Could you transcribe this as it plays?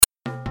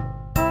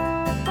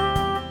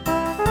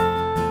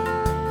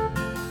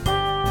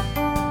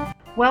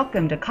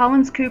Welcome to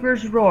Collins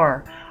Cougar's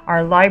Roar,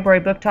 our library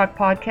book talk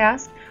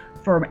podcast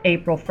for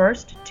April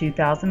 1st,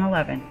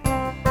 2011.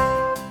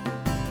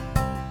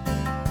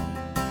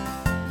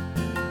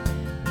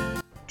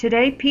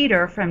 Today,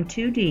 Peter from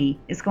 2D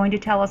is going to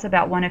tell us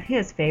about one of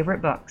his favorite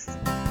books.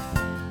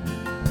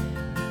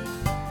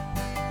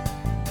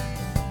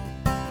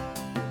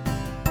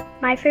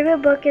 My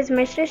favorite book is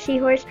Mr.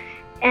 Seahorse,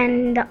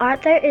 and the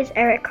author is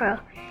Carle.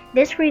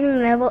 This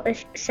reading level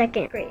is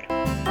 2nd grade.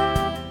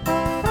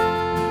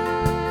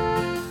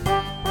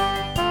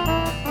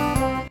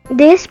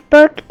 This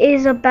book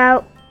is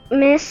about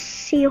Miss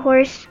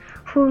Seahorse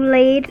who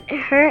laid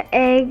her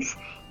eggs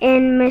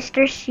in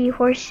Mr.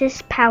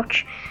 Seahorse's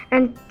pouch,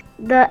 and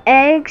the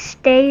eggs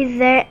stayed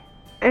there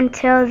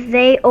until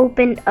they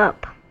opened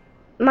up.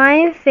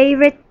 My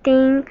favorite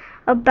thing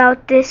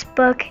about this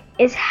book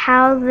is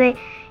how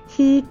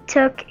he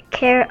took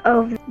care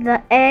of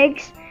the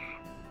eggs.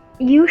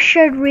 You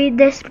should read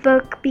this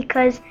book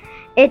because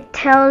it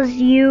tells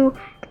you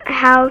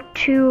how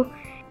to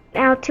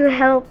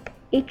help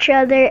each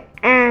other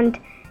and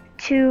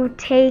to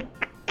take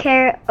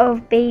care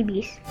of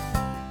babies.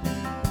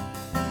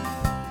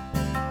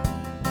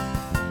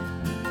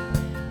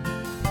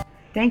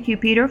 Thank you,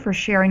 Peter, for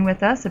sharing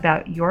with us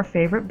about your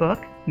favorite book,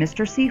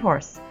 Mr.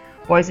 Seahorse.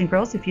 Boys and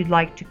girls, if you'd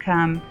like to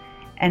come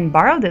and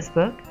borrow this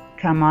book,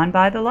 come on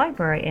by the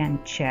library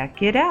and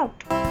check it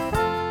out.